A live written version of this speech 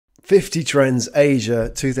50 Trends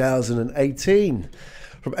Asia 2018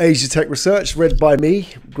 from Asia Tech Research, read by me,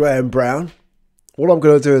 Graham Brown. What I'm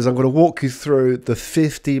going to do is I'm going to walk you through the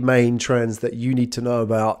 50 main trends that you need to know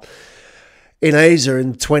about in Asia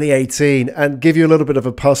in 2018 and give you a little bit of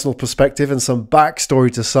a personal perspective and some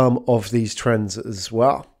backstory to some of these trends as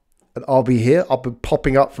well. And I'll be here. I'll be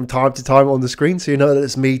popping up from time to time on the screen so you know that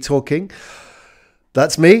it's me talking.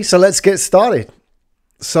 That's me. So let's get started.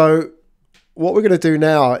 So what we're going to do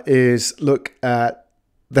now is look at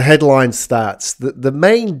the headline stats, the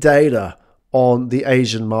main data on the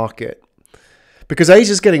Asian market. Because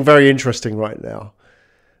Asia is getting very interesting right now.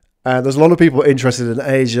 And there's a lot of people interested in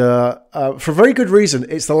Asia for a very good reason.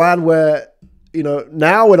 It's the land where,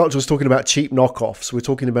 now we're not just talking about cheap knockoffs. We're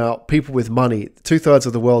talking about people with money. 2/3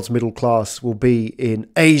 of the world's middle class will be in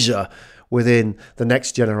Asia within the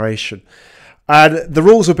next generation. And the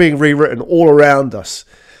rules are being rewritten all around us.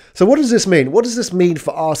 So what does this mean? What does this mean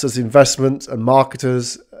for us as investment and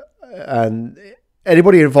marketers and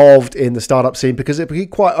anybody involved in the startup scene? Because it can be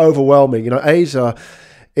quite overwhelming. Asia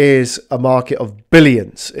is a market of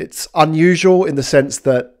billions. It's unusual in the sense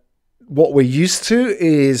that what we're used to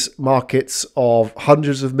is markets of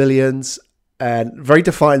hundreds of millions and very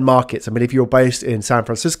defined markets. I mean, if you're based in San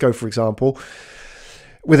Francisco, for example,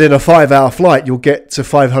 within a 5-hour flight, you'll get to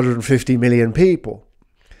 550 million people.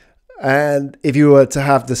 And if you were to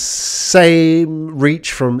have the same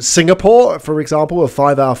reach from Singapore, for example, a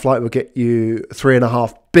 5-hour flight would get you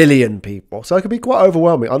 3.5 billion people. So it can be quite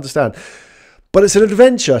overwhelming, I understand. But it's an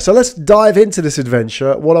adventure. So let's dive into this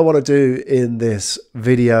adventure. What I want to do in this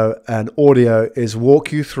video and audio is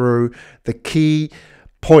walk you through the key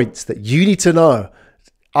points that you need to know.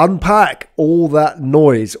 Unpack all that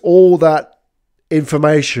noise, all that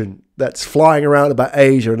information that's flying around about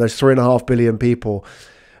Asia and those 3.5 billion people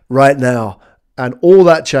right now, and all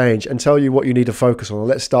that change, and tell you what you need to focus on.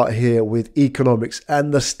 Let's start here with economics.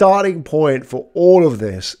 And the starting point for all of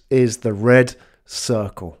this is the red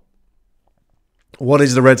circle. What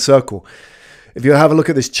is the red circle? If you have a look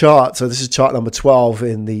at this chart, so this is chart number 12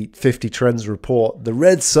 in the 50 Trends report, the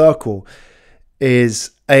red circle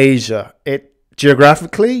is Asia. It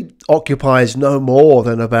geographically occupies no more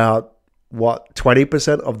than about,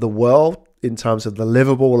 20% of the world in terms of the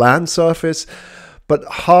livable land surface. But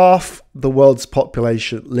half the world's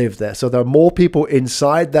population live there. So there are more people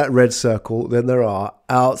inside that red circle than there are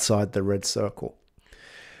outside the red circle.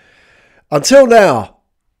 Until now,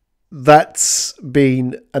 that's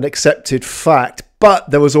been an accepted fact, but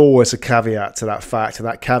there was always a caveat to that fact. And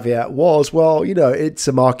that caveat was, it's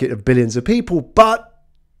a market of billions of people, but,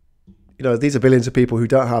 these are billions of people who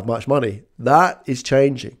don't have much money. That is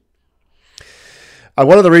changing. And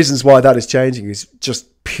one of the reasons why that is changing is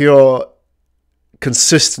just pure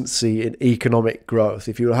consistency in economic growth.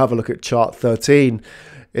 If you have a look at chart 13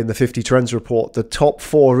 in the 50 Trends report, the top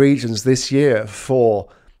 4 regions this year for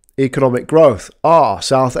economic growth are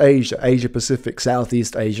South Asia, Asia Pacific,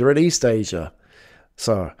 Southeast Asia, and East Asia.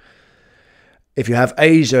 So if you have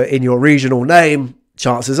Asia in your regional name,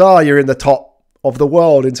 chances are you're in the top of the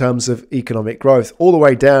world in terms of economic growth. All the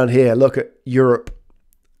way down here, look at Europe,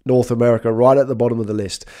 North America, right at the bottom of the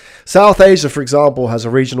list. South Asia, for example, has a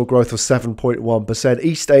regional growth of 7.1%.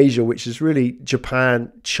 East Asia, which is really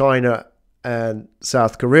Japan, China, and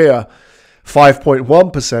South Korea,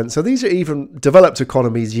 5.1%. So these are even developed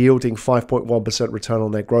economies yielding 5.1% return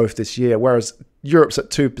on their growth this year, whereas Europe's at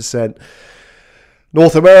 2%.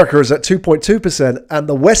 North America is at 2.2%, and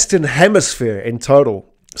the Western Hemisphere in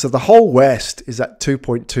total, so the whole West, is at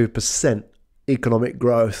 2.2% economic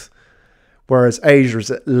growth, whereas Asia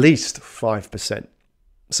is at least 5%.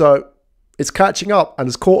 So it's catching up and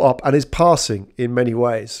has caught up and is passing in many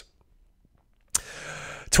ways.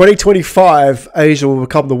 2025, Asia will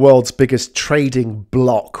become the world's biggest trading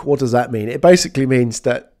bloc. What does that mean? It basically means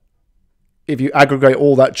that if you aggregate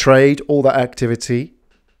all that trade, all that activity,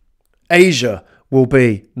 Asia will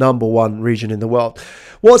be number 1 region in the world.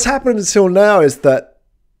 What's happened until now is that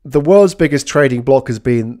the world's biggest trading bloc has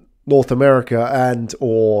been North America and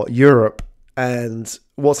or Europe. And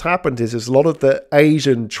what's happened is a lot of the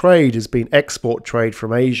Asian trade has been export trade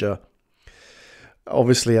from Asia.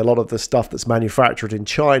 Obviously, a lot of the stuff that's manufactured in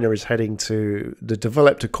China is heading to the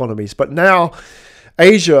developed economies. But now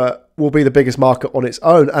Asia will be the biggest market on its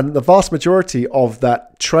own. And the vast majority of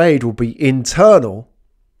that trade will be internal,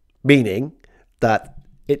 meaning that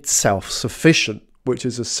it's self-sufficient, which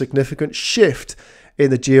is a significant shift in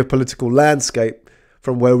the geopolitical landscape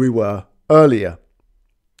from where we were earlier.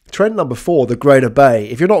 Trend number 4, the Greater Bay.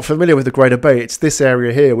 If you're not familiar with the Greater Bay, it's this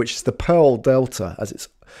area here, which is the Pearl Delta, as it's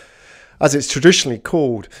as it's traditionally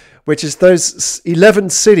called, which is those 11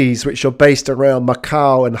 cities which are based around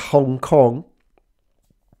Macau and Hong Kong.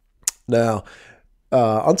 Now,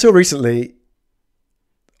 until recently,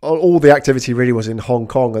 all the activity really was in Hong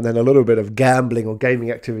Kong, and then a little bit of gambling or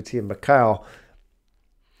gaming activity in Macau.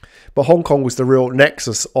 But Hong Kong was the real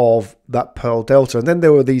nexus of that Pearl Delta. And then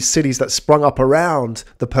there were these cities that sprung up around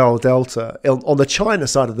the Pearl Delta on the China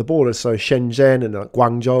side of the border, so Shenzhen and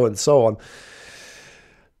Guangzhou and so on.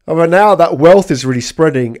 But now that wealth is really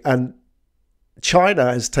spreading, and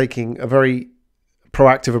China is taking a very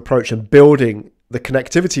proactive approach and building the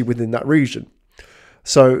connectivity within that region.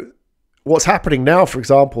 So what's happening now, for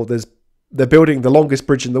example, they're building the longest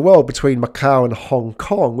bridge in the world between Macau and Hong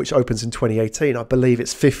Kong, which opens in 2018. I believe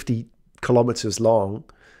it's 50 kilometers long.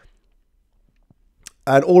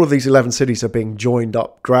 And all of these 11 cities are being joined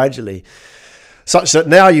up gradually, such that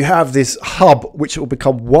now you have this hub which will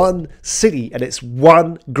become one city, and it's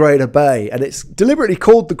one Greater Bay. And it's deliberately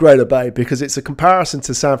called the Greater Bay because it's a comparison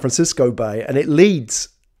to San Francisco Bay, and it leads,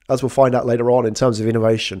 as we'll find out later on, in terms of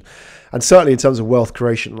innovation and certainly in terms of wealth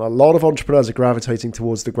creation. And a lot of entrepreneurs are gravitating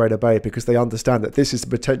towards the Greater Bay because they understand that this is the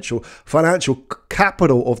potential financial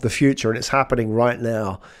capital of the future, and it's happening right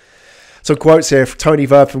now. Some quotes here. Tony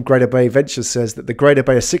Verb from Greater Bay Ventures says that the Greater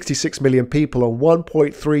Bay has 66 million people and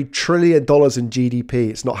 $1.3 trillion in GDP.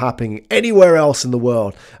 It's not happening anywhere else in the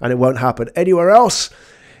world, and it won't happen anywhere else.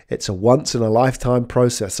 It's a once-in-a-lifetime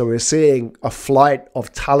process. So we're seeing a flight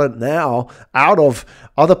of talent now out of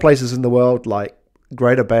other places in the world like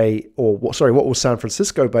Greater Bay, or what was San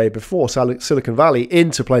Francisco Bay before, Silicon Valley,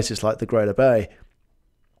 into places like the Greater Bay.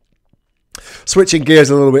 Switching gears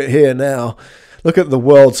a little bit here now. Look at the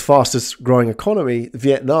world's fastest growing economy,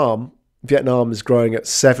 Vietnam. Vietnam is growing at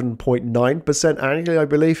 7.9% annually, I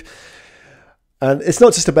believe. And it's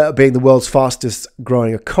not just about being the world's fastest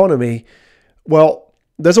growing economy. Well,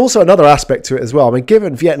 there's also another aspect to it as well. I mean,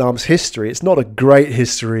 given Vietnam's history, it's not a great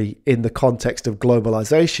history in the context of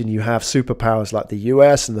globalization. You have superpowers like the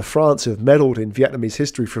US and the France who have meddled in Vietnamese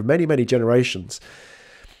history for many, many generations.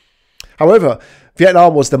 However,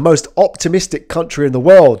 Vietnam was the most optimistic country in the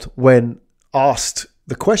world when asked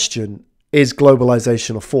the question, is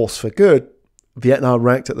globalization a force for good? Vietnam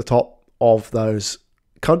ranked at the top of those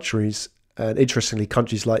countries. And interestingly,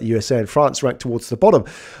 countries like USA and France ranked towards the bottom.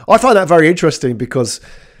 I find that very interesting because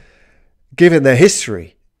given their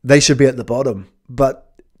history, they should be at the bottom.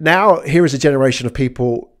 But now here is a generation of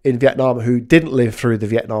people in Vietnam who didn't live through the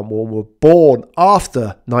Vietnam War, were born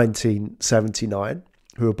after 1979,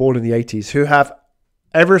 who were born in the 80s, who have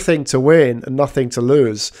everything to win and nothing to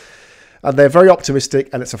lose. And they're very optimistic,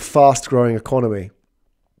 and it's a fast-growing economy.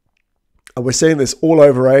 And we're seeing this all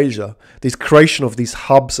over Asia, this creation of these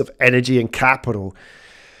hubs of energy and capital.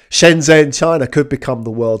 Shenzhen, China could become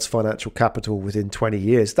the world's financial capital within 20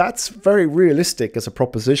 years. That's very realistic as a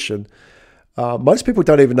proposition. Most people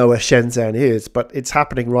don't even know where Shenzhen is, but it's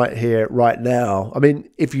happening right here, right now. I mean,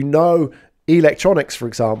 if you know electronics, for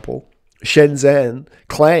example, Shenzhen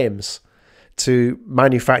claims to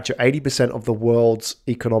manufacture 80% of the world's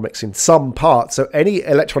economics in some part. So any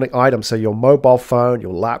electronic item, so your mobile phone,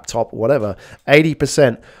 your laptop, whatever,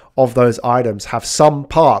 80% of those items have some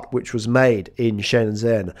part which was made in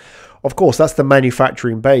Shenzhen. Of course, that's the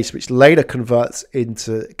manufacturing base, which later converts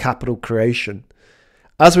into capital creation.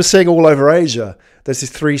 As we're seeing all over Asia, there's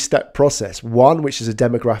this three-step process. One, which is a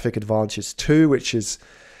demographic advantage. Two, which is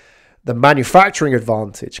the manufacturing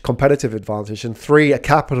advantage, competitive advantage, and three, a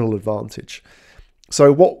capital advantage.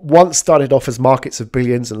 So what once started off as markets of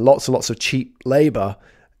billions and lots of cheap labor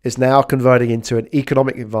is now converting into an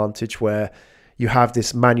economic advantage where you have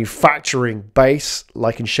this manufacturing base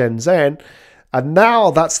like in Shenzhen, and now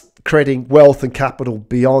that's creating wealth and capital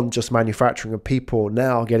beyond just manufacturing, and people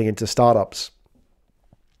now getting into startups.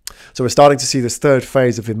 So we're starting to see this third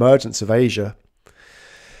phase of emergence of Asia.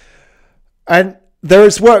 And there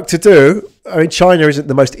is work to do. I mean, China isn't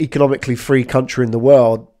the most economically free country in the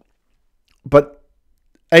world, but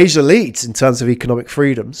Asia leads in terms of economic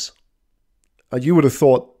freedoms. And you would have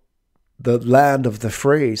thought the land of the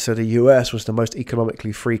free, so the US was the most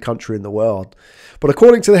economically free country in the world. But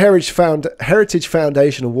according to the Heritage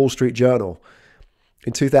Foundation and Wall Street Journal,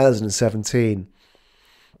 in 2017,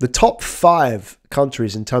 the top 5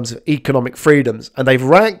 countries in terms of economic freedoms, and they've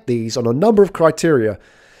ranked these on a number of criteria,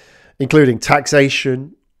 including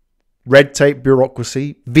taxation, red tape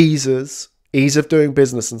bureaucracy, visas, ease of doing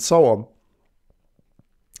business, and so on.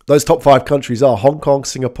 Those top 5 countries are Hong Kong,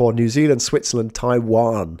 Singapore, New Zealand, Switzerland,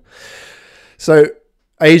 Taiwan. So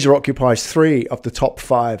Asia occupies 3 of the top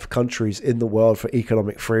 5 countries in the world for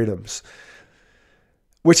economic freedoms,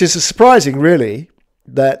 which is surprising, really,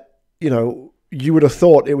 that, you know, you would have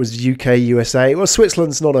thought it was UK, USA. Well,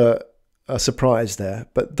 Switzerland's not a surprise there,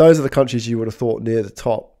 but those are the countries you would have thought near the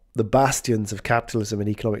top, the bastions of capitalism and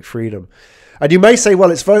economic freedom. And you may say,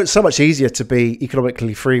 well, it's so much easier to be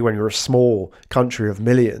economically free when you're a small country of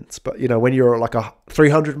millions. But, when you're like a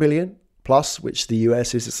 300 million plus, which the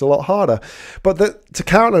US is, it's a lot harder. But to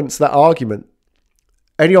countenance that argument,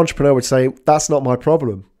 any entrepreneur would say, that's not my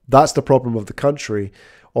problem. That's the problem of the country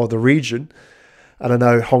or the region. And I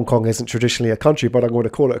know Hong Kong isn't traditionally a country, but I'm going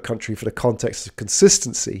to call it a country for the context of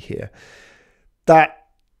consistency here. That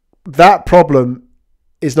problem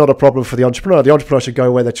is not a problem for the entrepreneur. The entrepreneur should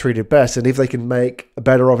go where they're treated best. And if they can make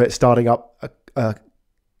better of it starting up a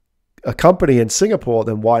company in Singapore,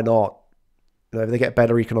 then why not? If they get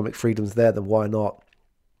better economic freedoms there, then why not?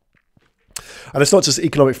 And it's not just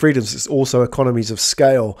economic freedoms, it's also economies of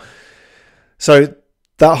scale. So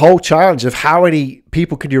that whole challenge of how many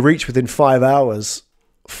people can you reach within 5 hours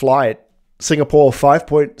flight, Singapore,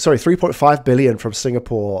 3.5 billion from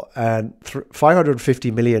Singapore and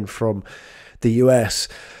 550 million from the US.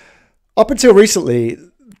 Up until recently,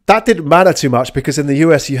 that didn't matter too much because in the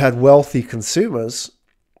US you had wealthy consumers.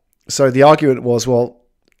 So the argument was, well,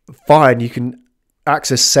 fine, you can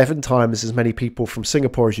access 7 times as many people from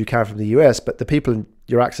Singapore as you can from the US, but the people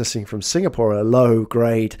you're accessing from Singapore are low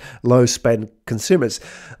grade, low spend consumers.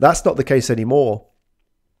 That's not the case anymore.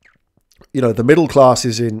 The middle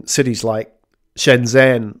classes in cities like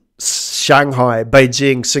Shenzhen, Shanghai,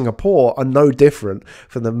 Beijing, Singapore are no different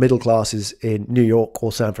from the middle classes in New York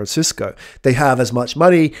or San Francisco. They have as much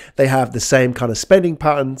money, they have the same kind of spending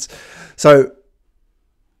patterns. So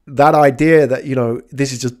that idea that,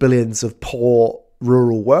 this is just billions of poor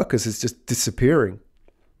rural workers is just disappearing.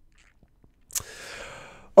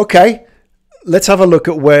 Okay, let's have a look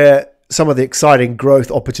at where some of the exciting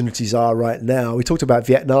growth opportunities are right now. We talked about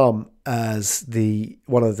Vietnam as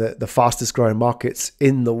one of the fastest growing markets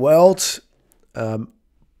in the world.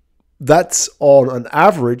 That's on an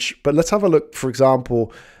average, but let's have a look, for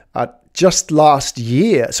example, at just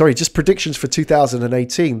predictions for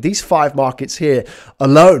 2018. These 5 markets here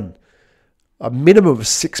alone, a minimum of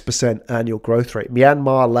 6% annual growth rate.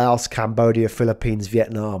 Myanmar, Laos, Cambodia, Philippines,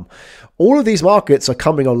 Vietnam. All of these markets are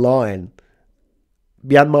coming online.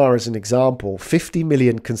 Myanmar is an example. 50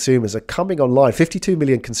 million consumers are coming online. 52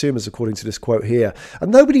 million consumers, according to this quote here.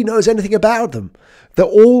 And nobody knows anything about them. They're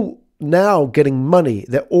all now getting money.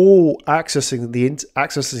 They're all accessing the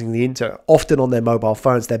internet, often on their mobile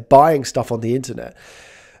phones. They're buying stuff on the internet.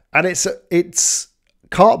 And it's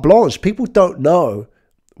carte blanche. People don't know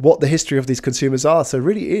what the history of these consumers are. So it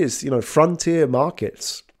really is, frontier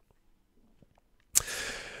markets.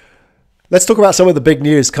 Let's talk about some of the big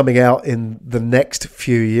news coming out in the next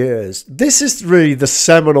few years. This is really the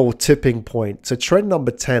seminal tipping point. So trend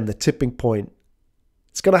number 10, the tipping point.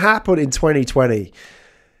 It's going to happen in 2020.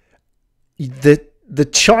 The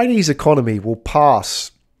Chinese economy will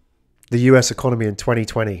pass the US economy in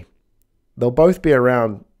 2020. They'll both be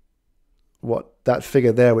around that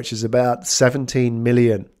figure there, which is about $17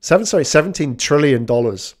 trillion. So in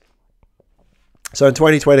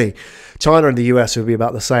 2020, China and the US will be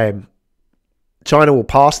about the same. China will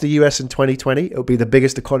pass the US in 2020. It'll be the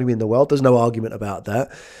biggest economy in the world. There's no argument about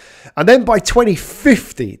that. And then by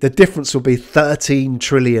 2050, the difference will be $13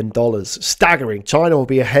 trillion. Staggering. China will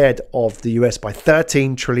be ahead of the US by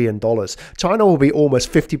 $13 trillion. China will be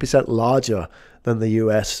almost 50% larger than the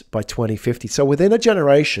US by 2050. So within a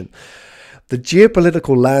generation, the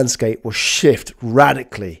geopolitical landscape will shift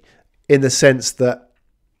radically in the sense that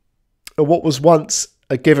what was once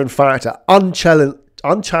a given factor,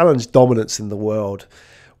 unchallenged dominance in the world,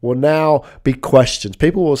 will now be questioned.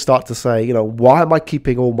 People will start to say, why am I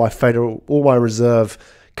keeping all my reserve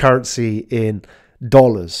currency in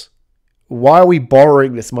dollars? Why are we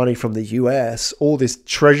borrowing this money from the US, all this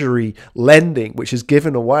treasury lending, which is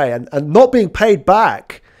given away and not being paid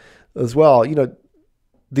back as well?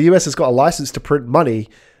 The US has got a license to print money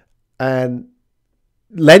and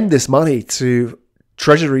lend this money to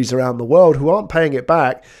treasuries around the world who aren't paying it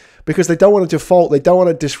back because they don't want to default. They don't want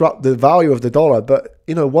to disrupt the value of the dollar. But,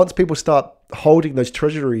 once people start holding those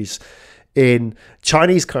treasuries in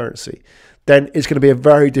Chinese currency, then it's going to be a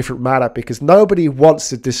very different matter because nobody wants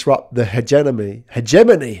to disrupt the hegemony. I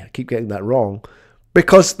keep getting that wrong,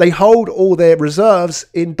 because they hold all their reserves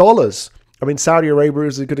in dollars. I mean, Saudi Arabia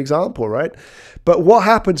is a good example, right? But what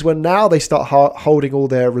happens when now they start holding all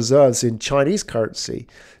their reserves in Chinese currency?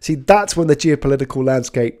 See, that's when the geopolitical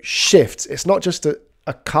landscape shifts. It's not just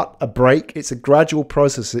a break. It's a gradual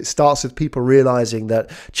process. It starts with people realizing that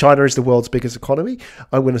China is the world's biggest economy.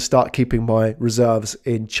 I'm going to start keeping my reserves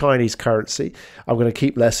in Chinese currency. I'm going to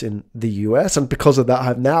keep less in the US. And because of that,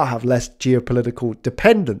 I now have less geopolitical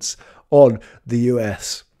dependence on the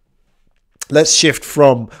US. Let's shift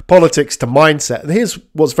from politics to mindset. And here's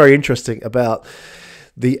what's very interesting about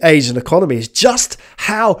the Asian economy is just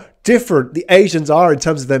how different the Asians are in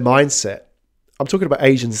terms of their mindset. I'm talking about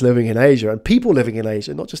Asians living in Asia and people living in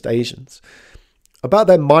Asia, not just Asians, about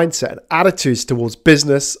their mindset and attitudes towards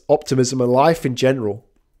business, optimism, and life in general.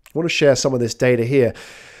 I want to share some of this data here.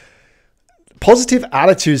 Positive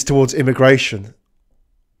attitudes towards immigration.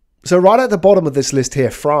 So right at the bottom of this list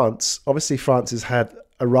here, France. Obviously, France has had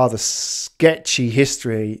a rather sketchy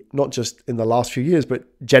history, not just in the last few years, but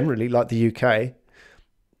generally, like the UK,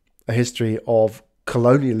 a history of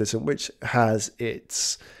colonialism, which has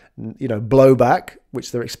its blowback,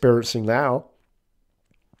 which they're experiencing now.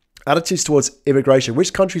 Attitudes towards immigration.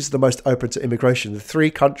 Which countries are the most open to immigration? The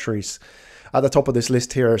 3 countries at the top of this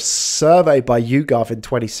list here, a survey by YouGov in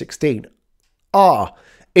 2016, are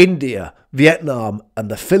India, Vietnam,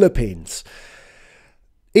 and the Philippines.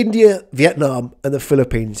 India, Vietnam, and the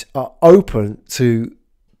Philippines are open to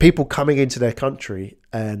people coming into their country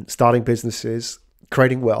and starting businesses,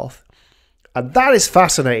 creating wealth. And that is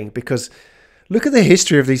fascinating because look at the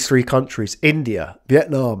history of these 3 countries, India,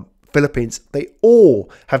 Vietnam, Philippines. They all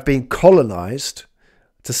have been colonized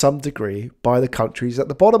to some degree by the countries at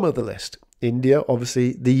the bottom of the list. India,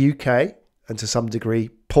 obviously the UK, and to some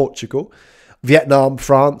degree Portugal. Vietnam,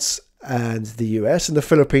 France, and the US, and the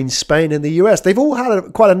Philippines, Spain, and the US. They've all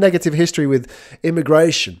had quite a negative history with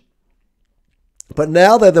immigration. But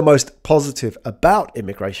now they're the most positive about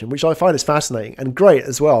immigration, which I find is fascinating and great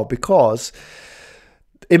as well, because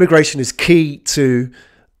immigration is key to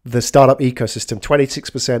the startup ecosystem.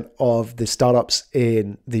 26% of the startups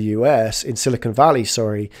in the US, in Silicon Valley,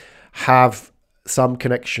 have some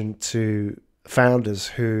connection to founders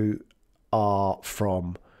who are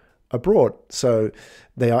from abroad. So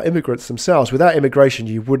they are immigrants themselves. Without immigration,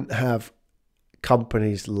 you wouldn't have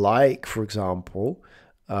companies like, for example,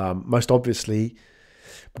 most obviously,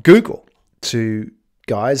 Google, to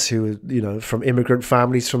guys who are, from immigrant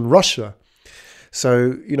families from Russia.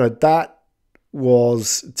 So, that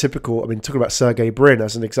was typical. I mean, talking about Sergey Brin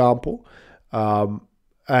as an example.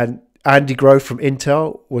 And Andy Grove from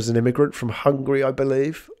Intel was an immigrant from Hungary, I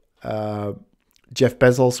believe. Jeff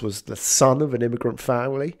Bezos was the son of an immigrant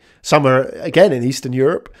family, somewhere, again, in Eastern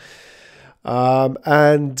Europe.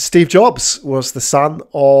 And Steve Jobs was the son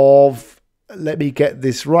of, let me get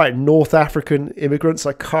this right, North African immigrants.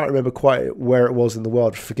 I can't remember quite where it was in the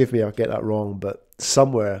world. Forgive me, I'll get that wrong, but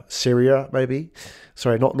somewhere, Syria, maybe.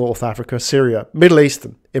 Sorry, not North Africa, Syria, Middle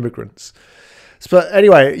Eastern immigrants. But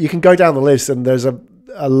anyway, you can go down the list, and there's a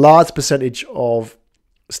large percentage of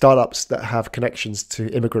startups that have connections to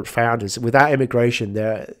immigrant founders. Without immigration,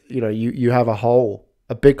 there, you have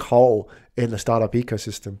a big hole in the startup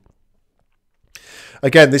ecosystem.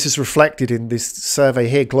 Again, this is reflected in this survey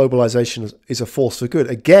here. Globalization is a force for good.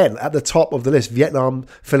 Again, at the top of the list, Vietnam,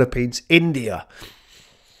 Philippines, India.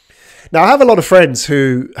 Now, I have a lot of friends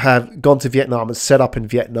who have gone to Vietnam and set up in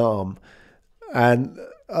Vietnam, and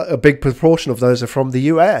a big proportion of those are from the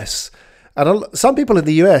US. And some people in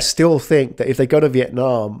the US still think that if they go to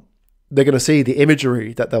Vietnam, they're going to see the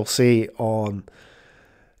imagery that they'll see on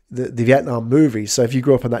the Vietnam movies. So if you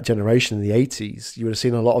grew up in that generation in the 80s, you would have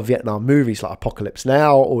seen a lot of Vietnam movies like Apocalypse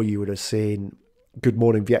Now, or you would have seen Good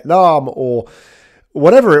Morning Vietnam, or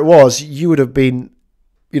whatever it was. You would have been,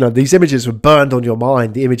 these images were burned on your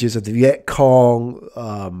mind, the images of the Viet Cong,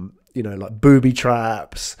 like booby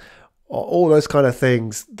traps, all those kind of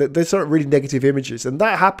things. They're sort of really negative images. And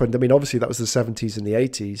that happened. I mean, obviously that was the 70s and the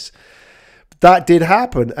 80s. That did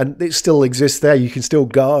happen, and it still exists there. You can still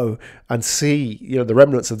go and see, the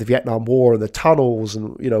remnants of the Vietnam War and the tunnels,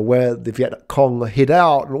 and where the Viet Cong hid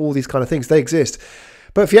out, and all these kind of things. They exist.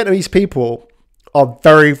 But Vietnamese people are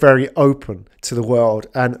very, very open to the world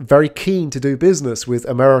and very keen to do business with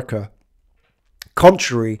America,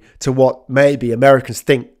 contrary to what maybe Americans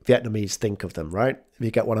think Vietnamese think of them, right? If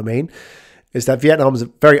you get what I mean, is that Vietnam is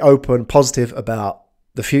very open, positive about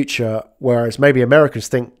the future, whereas maybe Americans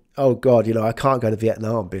think, oh God, I can't go to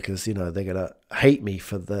Vietnam because, they're going to hate me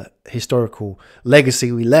for the historical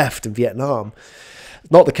legacy we left in Vietnam.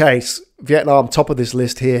 Not the case. Vietnam, top of this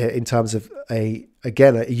list here in terms of a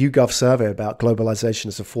YouGov survey about globalization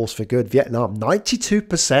as a force for good. Vietnam,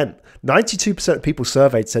 92% of people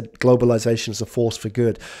surveyed said globalization is a force for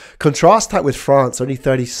good. Contrast that with France, only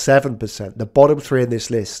 37%. The bottom 3 in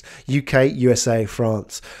this list, UK, USA,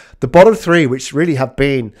 France. The bottom 3, which really have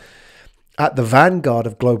been at the vanguard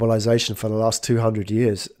of globalization for the last 200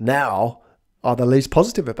 years now are the least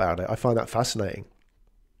positive about it. I find that fascinating.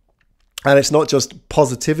 And it's not just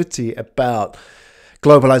positivity about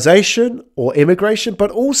globalization or immigration, but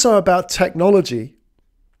also about technology.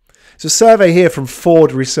 It's a survey here from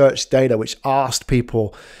Ford Research Data, which asked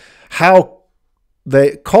people how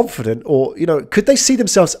they're confident or, could they see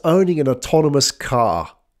themselves owning an autonomous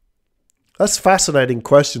car? That's a fascinating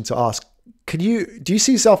question to ask. Do you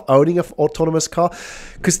see yourself owning an autonomous car?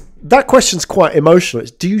 Because that question's quite emotional.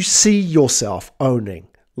 It's, do you see yourself owning?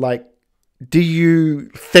 Do you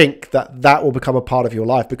think that will become a part of your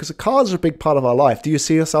life? Because the cars are a big part of our life. Do you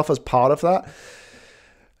see yourself as part of that?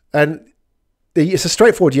 And it's a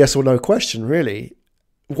straightforward yes or no question, really.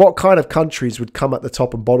 What kind of countries would come at the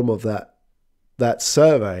top and bottom of that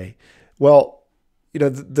survey? Well,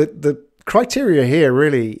 the criteria here,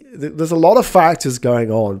 really, there's a lot of factors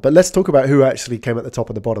going on, but let's talk about who actually came at the top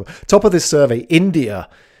and the bottom. Top of this survey, India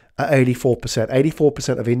at 84%.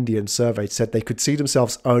 84% of Indians surveyed said they could see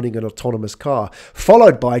themselves owning an autonomous car,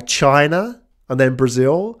 followed by China and then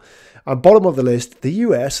Brazil, and bottom of the list, the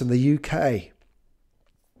US and the UK.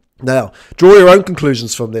 Now, draw your own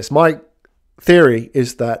conclusions from this. My theory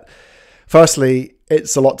is that, firstly,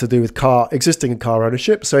 it's a lot to do with existing car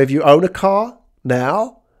ownership. So if you own a car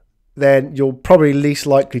now, then you're probably least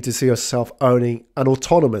likely to see yourself owning an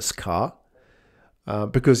autonomous car,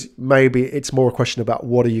 because maybe it's more a question about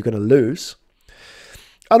what are you going to lose.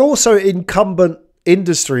 And also incumbent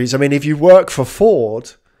industries. I mean, if you work for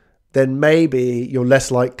Ford, then maybe you're less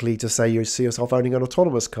likely to say you see yourself owning an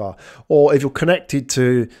autonomous car. Or if you're connected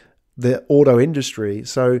to the auto industry.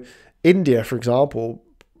 So India, for example,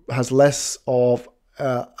 has less of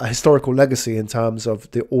a historical legacy in terms of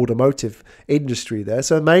the automotive industry there.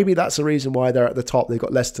 So maybe that's the reason why they're at the top. They've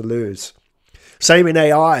got less to lose. Same in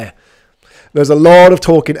AI. There's a lot of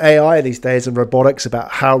talk in AI these days and robotics about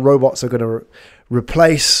how robots are going to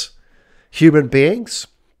replace human beings.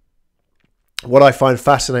 What I find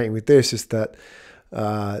fascinating with this is that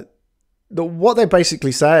what they're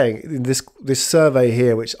basically saying in this survey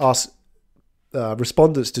here, which asks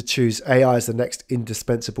respondents to choose AI as the next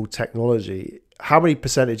indispensable technology, how many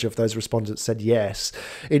percentage of those respondents said yes?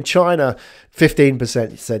 In China,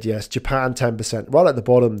 15% said yes. Japan, 10%. Right at the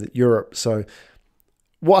bottom, Europe. So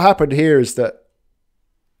what happened here is that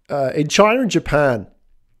in China and Japan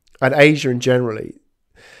and Asia in generally,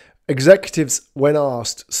 executives, when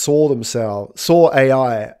asked, saw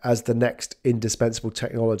AI as the next indispensable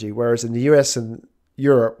technology, whereas in the US and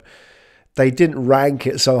Europe, they didn't rank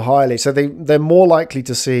it so highly. So they're more likely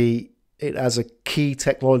to see it as a key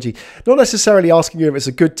technology. Not necessarily asking you if it's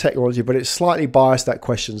a good technology, but it's slightly biased, that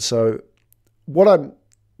question. So what I'm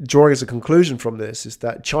drawing as a conclusion from this is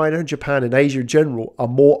that China and Japan and Asia in general are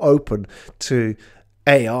more open to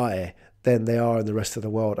AI than they are in the rest of the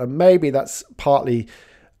world. And maybe that's partly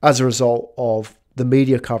as a result of the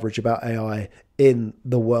media coverage about AI in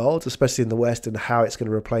the world, especially in the West, and how it's going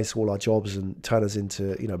to replace all our jobs and turn us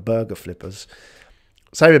into, burger flippers.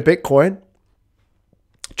 Same in Bitcoin.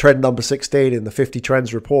 Trend number 16 in the 50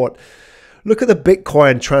 Trends report. Look at the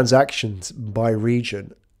Bitcoin transactions by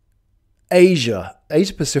region. Asia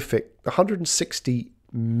Pacific, 160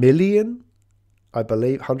 million, I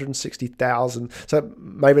believe, 160,000. So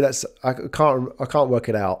maybe that's, I can't work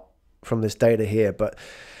it out from this data here, but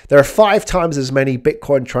there are 5 times as many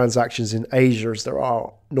Bitcoin transactions in Asia as there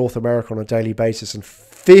are North America on a daily basis, and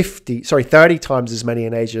 30 times as many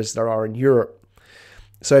in Asia as there are in Europe.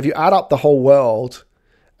 So if you add up the whole world,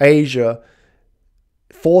 Asia,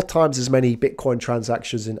 4 times as many Bitcoin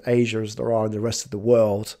transactions in Asia as there are in the rest of the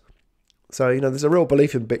world. So, there's a real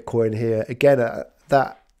belief in Bitcoin here. Again,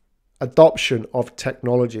 that adoption of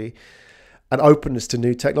technology and openness to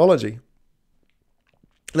new technology.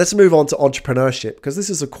 Let's move on to entrepreneurship, because this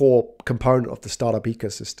is a core component of the startup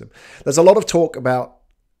ecosystem. There's a lot of talk about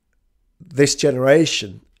this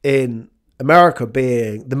generation in America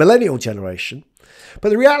being the millennial generation. But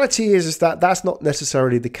the reality is that that's not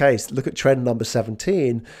necessarily the case. Look at trend number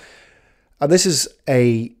 17. And this is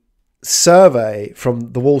a survey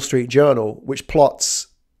from the Wall Street Journal, which this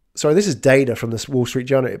is data from the Wall Street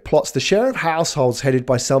Journal. It plots the share of households headed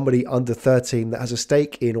by somebody under 13 that has a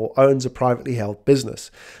stake in or owns a privately held business.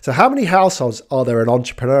 So how many households are there an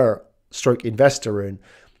entrepreneur / investor in?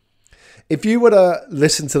 If you were to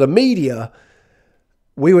listen to the media,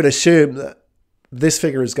 we would assume that this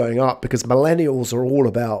figure is going up because millennials are all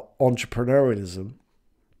about entrepreneurialism.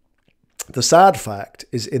 The sad fact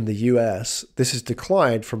is in the US, this has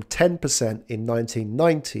declined from 10% in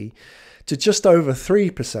 1990 to just over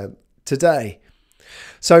 3% today.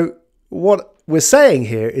 So what we're saying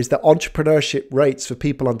here is that entrepreneurship rates for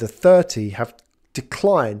people under 30 have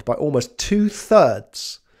declined by almost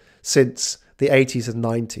 2/3 since the 80s and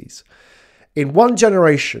 90s. In one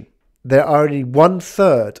generation, there are only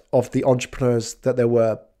 1/3 of the entrepreneurs that there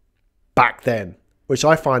were back then, which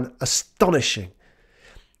I find astonishing.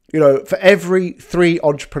 You know, for every 3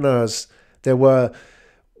 entrepreneurs there were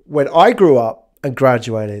when I grew up and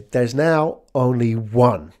graduated, there's now only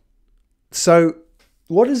 1. So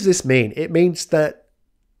what does this mean? It means that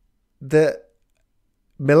the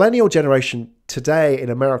millennial generation today in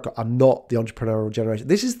America are not the entrepreneurial generation.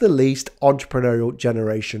 This is the least entrepreneurial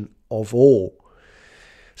generation of all.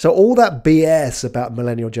 So all that BS about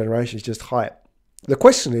millennial generation is just hype. The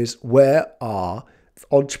question is, where are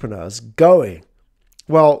entrepreneurs going?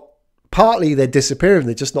 Well, partly they're disappearing,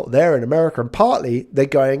 they're just not there in America, and partly they're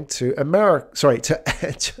going to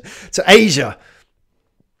to Asia.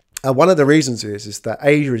 And one of the reasons is that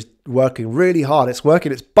Asia is working really hard. It's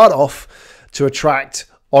working its butt off to attract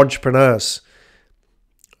entrepreneurs.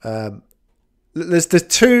 There's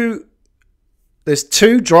two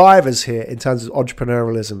drivers here in terms of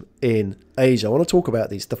entrepreneurialism in Asia. I want to talk about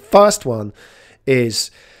these. The first one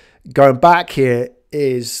is going back here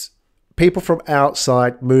is people from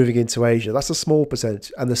outside moving into Asia. That's a small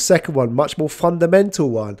percentage. And the second one, much more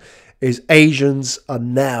fundamental one, is Asians are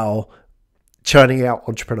now churning out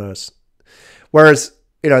entrepreneurs. Whereas,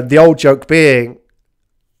 you know, the old joke being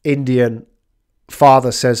Indian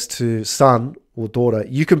father says to son or daughter,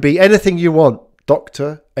 you can be anything you want,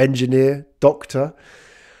 doctor, engineer, doctor.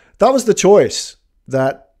 That was the choice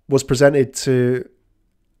that was presented to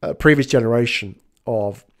a previous generation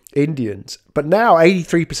of Indians. But now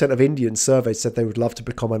 83% of Indians surveyed said they would love to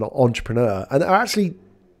become an entrepreneur. And actually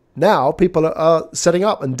now people are setting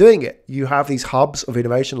up and doing it. You have these hubs of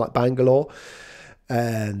innovation like Bangalore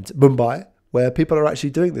and Mumbai where people are actually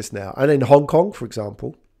doing this now. And in Hong Kong, for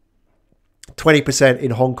example, 20%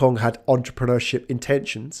 in Hong Kong had entrepreneurship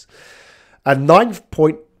intentions, and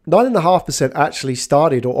 9.5% actually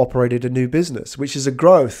started or operated a new business, which is a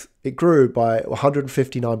growth. It grew by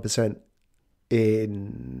 159%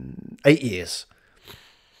 in 8 years.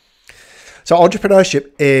 So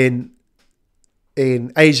entrepreneurship in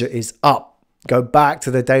Asia is up. Go back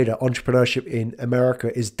to the data. Entrepreneurship in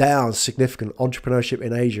America is down significantly. Entrepreneurship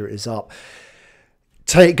in Asia is up.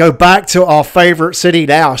 Go back to our favorite city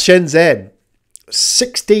now, Shenzhen.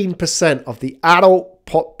 16% of the adult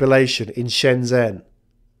population in Shenzhen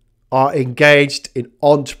are engaged in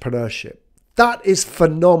entrepreneurship. That is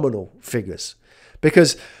phenomenal figures.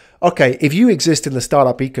 Because, okay, if you exist in the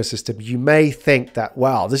startup ecosystem, you may think that,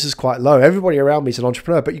 wow, this is quite low. Everybody around me is an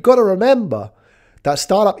entrepreneur. But you've got to remember that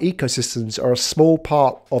startup ecosystems are a small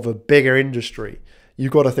part of a bigger industry.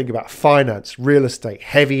 You've got to think about finance, real estate,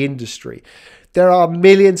 heavy industry. There are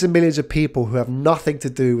millions and millions of people who have nothing to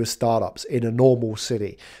do with startups in a normal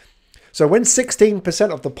city. So when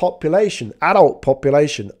 16% of the population, adult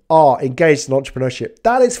population, are engaged in entrepreneurship,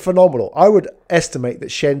 that is phenomenal. I would estimate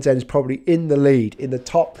that Shenzhen is probably in the lead, in the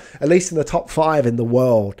top, at least in the top 5 in the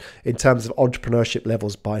world in terms of entrepreneurship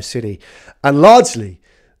levels by city. And largely,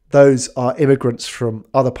 those are immigrants from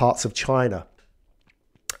other parts of China.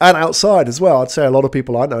 And outside as well, I'd say a lot of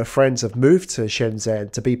people I know, friends, have moved to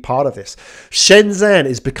Shenzhen to be part of this. Shenzhen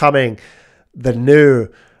is becoming the new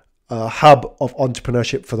hub of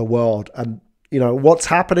entrepreneurship for the world. And, you know, what's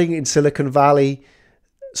happening in Silicon Valley,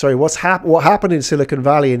 what happened in Silicon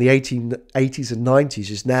Valley in the 1880s and 90s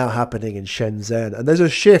is now happening in Shenzhen. And there's a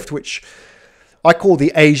shift which I call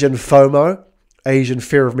the Asian FOMO, Asian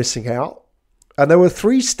fear of missing out. And there were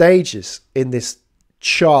 3 stages in this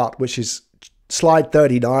chart, which is slide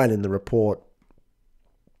 39 in the report.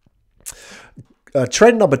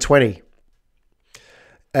 Trend number 20.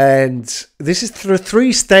 And this is through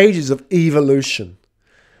 3 stages of evolution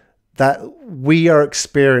that we are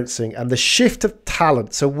experiencing, and the shift of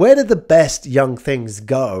talent. So where do the best young things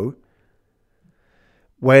go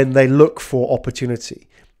when they look for opportunity?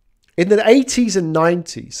 In the 80s and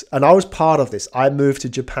 90s, and I was part of this, I moved to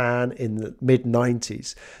Japan in the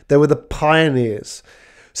mid-90s. They were the pioneers.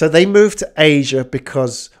 So they moved to Asia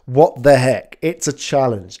because what the heck? It's a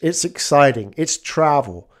challenge. It's exciting. It's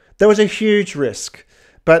travel. There was a huge risk,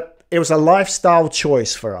 but it was a lifestyle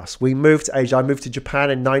choice for us. We moved to Asia. I moved to Japan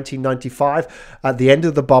in 1995 at the end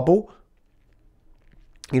of the bubble.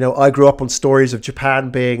 You know, I grew up on stories of Japan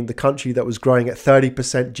being the country that was growing at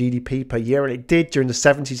 30% GDP per year, and it did during the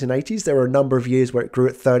 70s and 80s. There were a number of years where it grew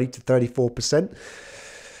at 30 to 34%,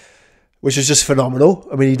 which is just phenomenal.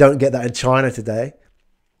 I mean, you don't get that in China today.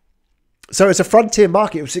 So it's a frontier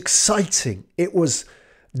market. It was exciting. It was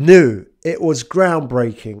new. It was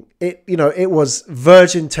groundbreaking. It was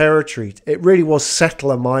virgin territory. It really was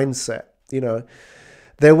settler mindset.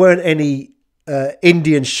 There weren't any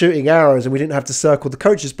Indians shooting arrows, and we didn't have to circle the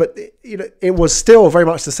coaches. But it was still very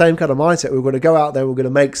much the same kind of mindset. We were going to go out there. We were going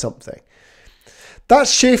to make something. That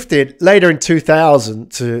shifted later in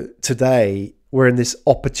 2000 to today. We're in this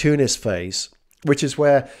opportunist phase, which is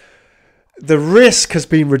where the risk has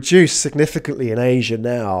been reduced significantly in Asia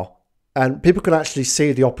now, and people can actually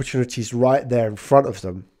see the opportunities right there in front of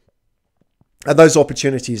them. And those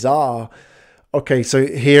opportunities are, okay, so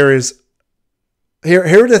here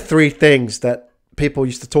are the three things that people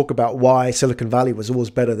used to talk about why Silicon Valley was always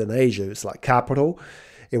better than Asia. It's like capital,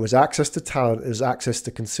 it was access to talent, it was access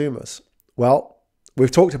to consumers. Well, we've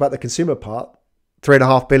talked about the consumer part,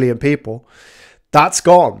 3.5 billion people. That's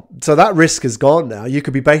gone. So that risk is gone now. You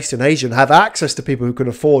could be based in Asia and have access to people who can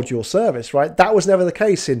afford your service, right? That was never the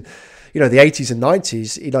case in, the 80s and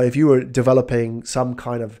 90s. If you were developing some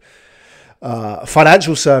kind of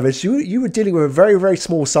financial service, you were dealing with a very, very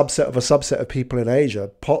small subset of people in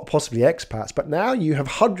Asia, possibly expats. But now you have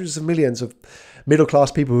hundreds of millions of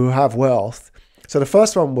middle-class people who have wealth. So the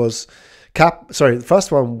first one was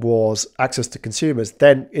access to consumers.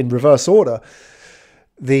 Then in reverse order,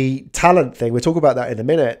 the talent thing, we'll talk about that in a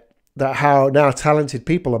minute, that how now talented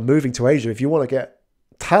people are moving to Asia. If you want to get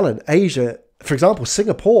talent, Asia, for example,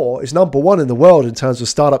 Singapore is number one in the world in terms of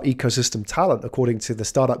startup ecosystem talent, according to the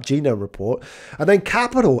Startup Genome report. And then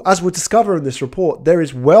capital, as we'll discover in this report, there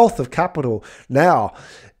is wealth of capital now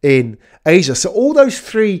in Asia. So all those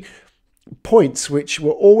 3 points, which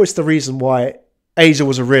were always the reason why Asia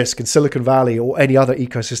was a risk and Silicon Valley or any other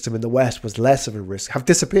ecosystem in the West was less of a risk, have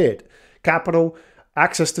disappeared. Capital,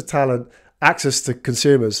 access to talent, access to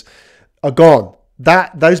consumers are gone.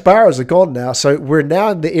 Those barriers are gone now. So we're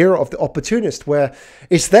now in the era of the opportunist, where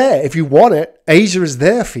it's there. If you want it, Asia is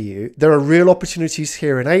there for you. There are real opportunities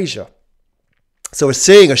here in Asia. So we're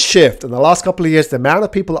seeing a shift. In the last couple of years, the amount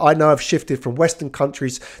of people that I know have shifted from Western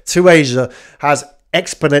countries to Asia has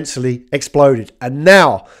exponentially exploded. And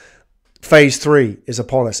now phase 3 is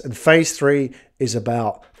upon us. And phase 3 is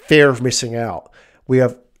about fear of missing out. We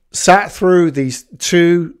have sat through these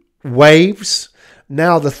 2 waves.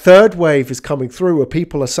 Now the third wave is coming through, where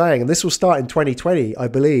people are saying, and this will start in 2020, I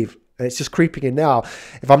believe, and it's just creeping in now,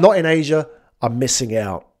 if I'm not in Asia, I'm missing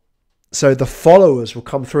out. So the followers will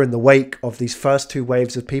come through in the wake of these first 2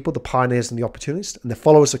 waves of people, the pioneers and the opportunists, and the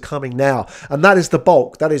followers are coming now. And that is the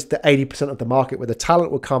bulk. That is the 80% of the market, where the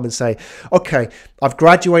talent will come and say, okay, I've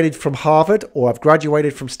graduated from Harvard, or I've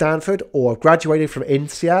graduated from Stanford, or I've graduated from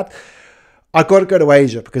INSEAD. I've got to go to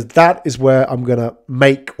Asia, because that is where I'm going to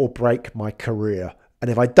make or break my career. And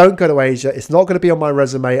if I don't go to Asia, it's not going to be on my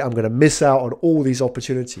resume. I'm going to miss out on all these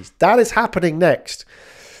opportunities. That is happening next.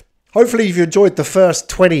 Hopefully you've enjoyed the first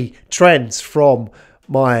 20 trends from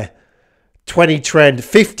my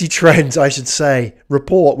 50 trends, I should say,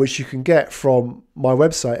 report, which you can get from my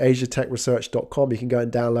website, asiatechresearch.com. You can go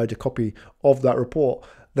and download a copy of that report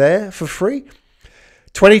there for free.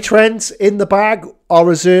 20 trends in the bag. I'll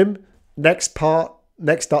resume next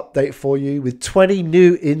update for you with 20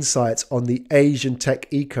 new insights on the Asian tech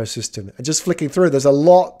ecosystem. And just flicking through, there's a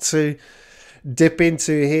lot to dip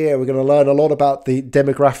into here. We're going to learn a lot about the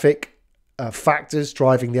demographic factors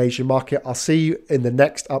driving the Asian market. I'll see you in the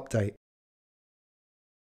next update.